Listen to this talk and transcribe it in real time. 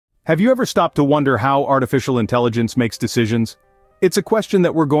Have you ever stopped to wonder how artificial intelligence makes decisions? It's a question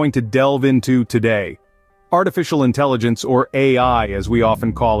that we're going to delve into today. Artificial intelligence, or AI as we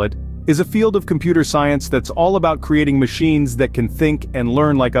often call it, is a field of computer science that's all about creating machines that can think and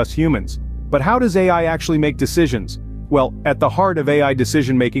learn like us humans. But how does AI actually make decisions? Well, at the heart of AI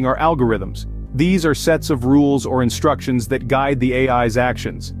decision-making are algorithms. These are sets of rules or instructions that guide the AI's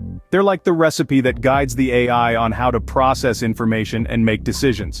actions. They're like the recipe that guides the AI on how to process information and make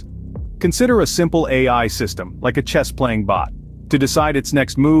decisions. Consider a simple AI system, like a chess-playing bot. To decide its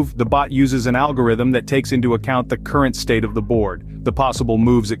next move, the bot uses an algorithm that takes into account the current state of the board, the possible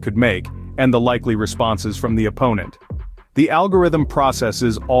moves it could make, and the likely responses from the opponent. The algorithm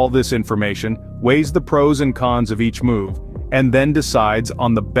processes all this information, weighs the pros and cons of each move, and then decides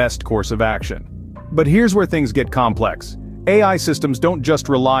on the best course of action. But here's where things get complex. AI systems don't just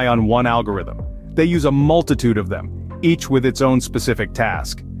rely on one algorithm. They use a multitude of them, each with its own specific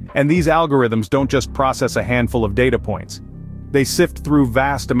task. And these algorithms don't just process a handful of data points. They sift through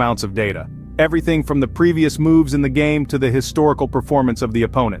vast amounts of data, everything from the previous moves in the game to the historical performance of the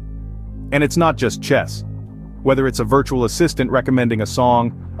opponent. And it's not just chess. Whether it's a virtual assistant recommending a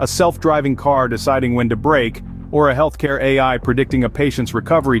song, a self-driving car deciding when to brake, or a healthcare AI predicting a patient's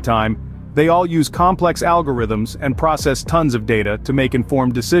recovery time, they all use complex algorithms and process tons of data to make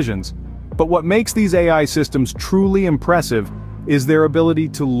informed decisions. But what makes these AI systems truly impressive is their ability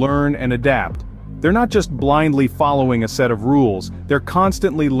to learn and adapt. They're not just blindly following a set of rules, they're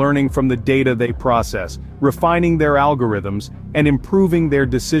constantly learning from the data they process, refining their algorithms, and improving their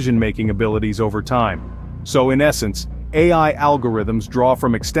decision-making abilities over time. So in essence, AI algorithms draw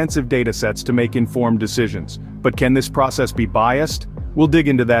from extensive datasets to make informed decisions. But can this process be biased? We'll dig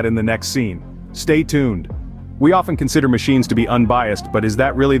into that in the next scene. Stay tuned. We often consider machines to be unbiased, but is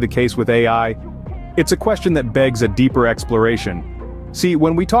that really the case with AI? It's a question that begs a deeper exploration. See,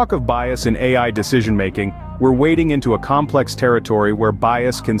 when we talk of bias in AI decision-making, we're wading into a complex territory where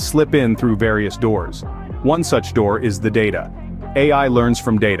bias can slip in through various doors. One such door is the data. AI learns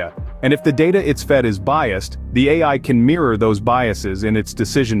from data, and if the data it's fed is biased, the AI can mirror those biases in its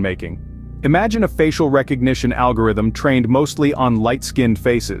decision-making. Imagine a facial recognition algorithm trained mostly on light-skinned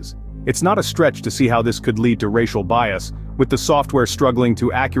faces. It's not a stretch to see how this could lead to racial bias, with the software struggling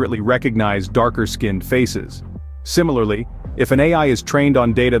to accurately recognize darker-skinned faces. Similarly, if an AI is trained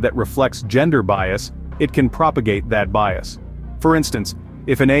on data that reflects gender bias, it can propagate that bias. For instance,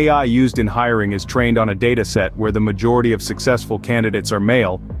 if an AI used in hiring is trained on a dataset where the majority of successful candidates are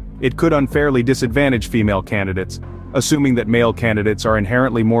male, it could unfairly disadvantage female candidates, assuming that male candidates are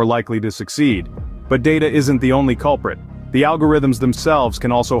inherently more likely to succeed. But data isn't the only culprit. The algorithms themselves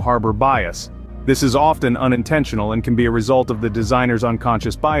can also harbor bias. This is often unintentional and can be a result of the designer's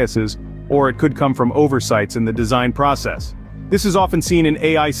unconscious biases, or it could come from oversights in the design process. This is often seen in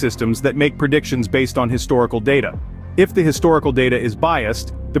AI systems that make predictions based on historical data. If the historical data is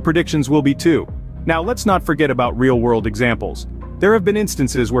biased, the predictions will be too. Now let's not forget about real-world examples. There have been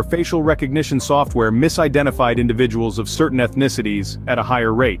instances where facial recognition software misidentified individuals of certain ethnicities at a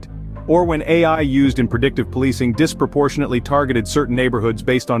higher rate, or when AI used in predictive policing disproportionately targeted certain neighborhoods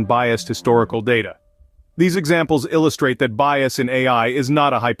based on biased historical data. These examples illustrate that bias in AI is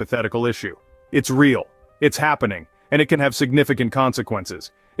not a hypothetical issue. It's real, it's happening, and it can have significant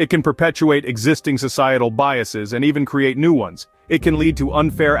consequences. It can perpetuate existing societal biases and even create new ones. It can lead to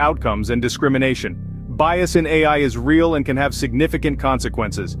unfair outcomes and discrimination. Bias in AI is real and can have significant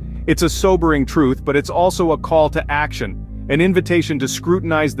consequences. It's a sobering truth, but it's also a call to action. An invitation to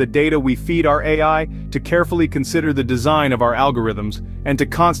scrutinize the data we feed our AI, to carefully consider the design of our algorithms, and to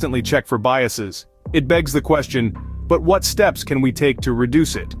constantly check for biases. It begs the question, but what steps can we take to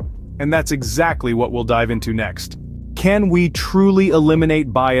reduce it? And that's exactly what we'll dive into next. Can we truly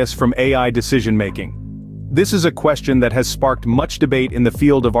eliminate bias from AI decision-making? This is a question that has sparked much debate in the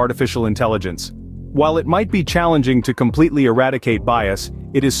field of artificial intelligence. While it might be challenging to completely eradicate bias,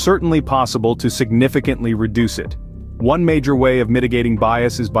 it is certainly possible to significantly reduce it. One major way of mitigating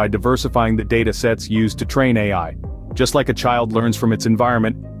bias is by diversifying the data sets used to train AI. Just like a child learns from its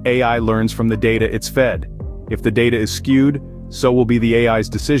environment, AI learns from the data it's fed. If the data is skewed, so will be the AI's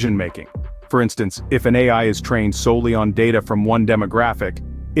decision-making. For instance, if an AI is trained solely on data from one demographic,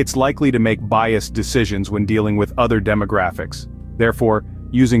 it's likely to make biased decisions when dealing with other demographics. Therefore,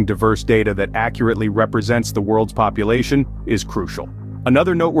 using diverse data that accurately represents the world's population is crucial.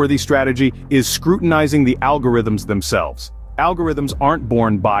 Another noteworthy strategy is scrutinizing the algorithms themselves. Algorithms aren't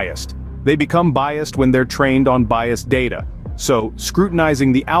born biased. They become biased when they're trained on biased data. So,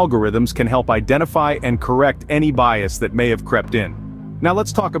 scrutinizing the algorithms can help identify and correct any bias that may have crept in. Now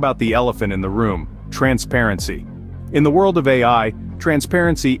let's talk about the elephant in the room: transparency. In the world of AI,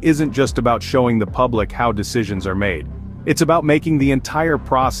 Transparency isn't just about showing the public how decisions are made. It's about making the entire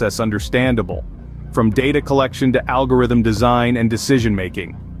process understandable. From data collection to algorithm design and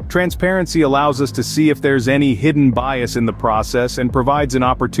decision-making, transparency allows us to see if there's any hidden bias in the process and provides an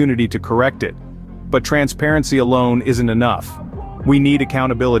opportunity to correct it. But transparency alone isn't enough. We need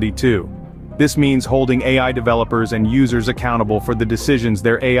accountability too. This means holding AI developers and users accountable for the decisions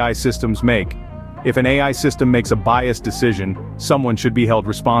their AI systems make. If an AI system makes a biased decision, someone should be held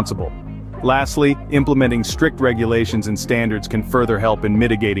responsible. Lastly, implementing strict regulations and standards can further help in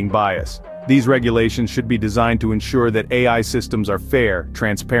mitigating bias. These regulations should be designed to ensure that AI systems are fair,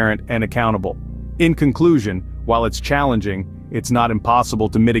 transparent, and accountable. In conclusion, while it's challenging, it's not impossible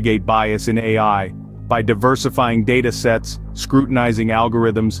to mitigate bias in AI. By diversifying data sets, scrutinizing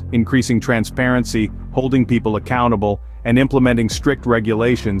algorithms, increasing transparency, holding people accountable, and implementing strict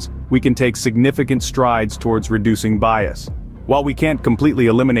regulations, we can take significant strides towards reducing bias. While we can't completely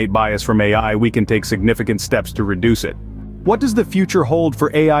eliminate bias from AI, we can take significant steps to reduce it. What does the future hold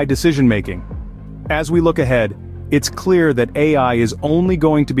for AI decision-making? As we look ahead, it's clear that AI is only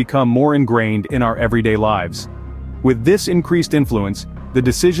going to become more ingrained in our everyday lives. With this increased influence, the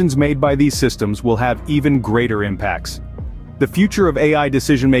decisions made by these systems will have even greater impacts. The future of AI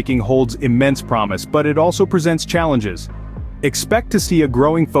decision-making holds immense promise, but it also presents challenges. Expect to see a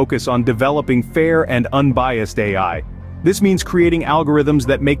growing focus on developing fair and unbiased AI. This means creating algorithms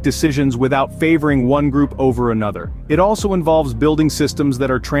that make decisions without favoring one group over another. It also involves building systems that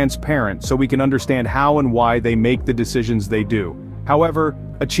are transparent so we can understand how and why they make the decisions they do. However,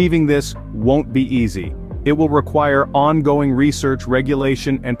 achieving this won't be easy. It will require ongoing research,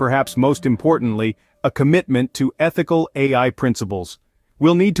 regulation, and perhaps most importantly, a commitment to ethical AI principles.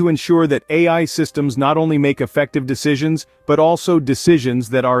 We'll need to ensure that AI systems not only make effective decisions, but also decisions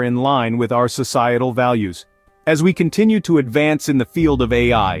that are in line with our societal values. As we continue to advance in the field of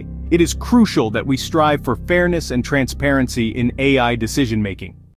AI, it is crucial that we strive for fairness and transparency in AI decision-making.